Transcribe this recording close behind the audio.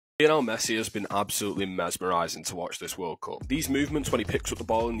Lionel Messi has been absolutely mesmerising to watch this World Cup. These movements when he picks up the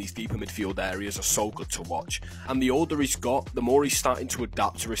ball in these deeper midfield areas are so good to watch, and the older he's got, the more he's starting to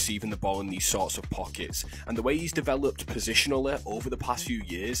adapt to receiving the ball in these sorts of pockets, and the way he's developed positionally over the past few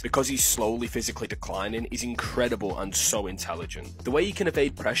years, because he's slowly physically declining, is incredible and so intelligent. The way he can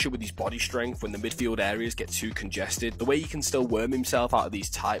evade pressure with his body strength when the midfield areas get too congested, the way he can still worm himself out of these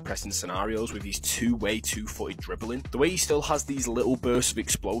tight pressing scenarios with his two-way, two-footed dribbling, the way he still has these little bursts of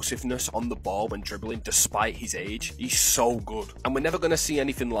explosiveness on the ball when dribbling despite his age, he's so good. And we're never going to see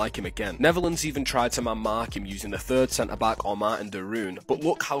anything like him again. Netherlands even tried to man-mark him using the third centre-back Omar and De Roon, but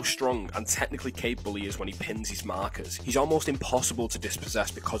look how strong and technically capable he is when he pins his markers. He's almost impossible to dispossess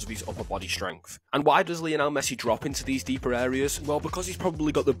because of his upper body strength. And why does Lionel Messi drop into these deeper areas? Well, because he's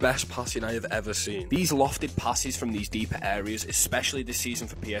probably got the best passing I have ever seen. These lofted passes from these deeper areas, especially this season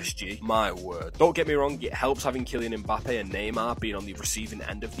for PSG, my word. Don't get me wrong, it helps having Kylian Mbappe and Neymar being on the receiving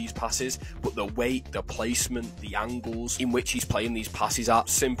end of these passes, but the weight, the placement, the angles in which he's playing these passes are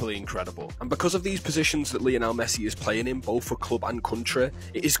simply incredible. And because of these positions that Lionel Messi is playing in, both for club and country,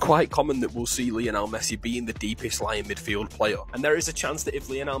 it is quite common that we'll see Lionel Messi being the deepest lying midfield player. And there is a chance that if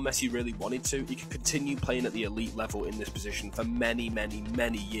Lionel Messi really wanted to, he could continue playing at the elite level in this position for many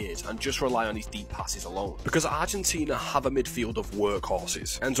years and just rely on his deep passes alone. Because Argentina have a midfield of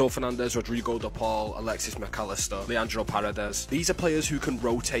workhorses. Enzo Fernandez, Rodrigo de Paul, Alexis McAllister, Leandro Paredes. These are players who can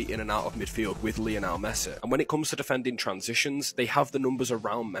rotate in and out of midfield with Lionel Messi. And when it comes to defending transitions, they have the numbers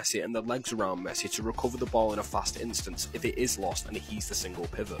around Messi and the legs around Messi to recover the ball in a fast instance if it is lost and he's the single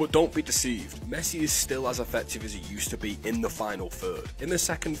pivot. But don't be deceived, Messi is still as effective as he used to be in the final third. In the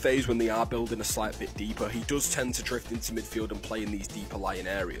second phase, when they are building a slight bit deeper, he does tend to drift into midfield and play in these deeper lying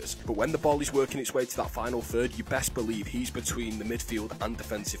areas. But when the ball is working its way to that final third, you best believe he's between the midfield and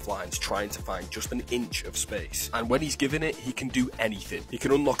defensive lines trying to find just an inch of space. And when he's given it, he can do anything. He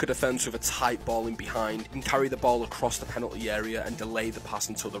can unlock a defence with a tight ball in behind, he can carry the ball across the penalty area and delay the pass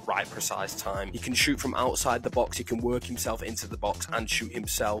until the right precise time. He can shoot from outside the box, he can work himself into the box and shoot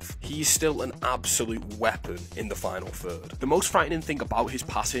himself. He is still an absolute weapon in the final third. The most frightening thing about his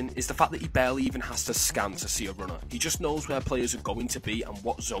passing is the fact that he barely even has to scan to see a runner. He just knows where players are going to be and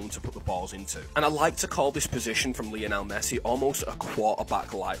what zone to put the balls into. And I like to call this position from Lionel Messi almost a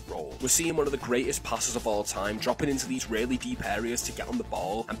quarterback-like role. We're seeing one of the greatest passers of all time dropping into these really deep areas to get on the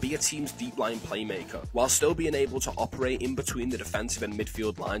ball and be a team's deep line playmaker, while still being able to operate in between the defensive and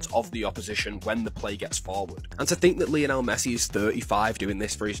midfield lines of the opposition when the play gets forward. And to think that Lionel Messi is 35 doing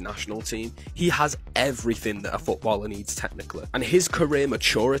this for his national team, he has everything that a footballer needs technically. And his career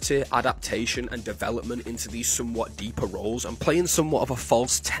maturity, adaptation and development into these somewhat deeper roles and playing somewhat of a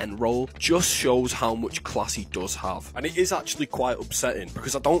false 10 role just shows how much class he does have. And it is actually quite upsetting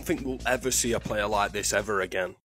because I don't think we'll ever see a player like this ever again.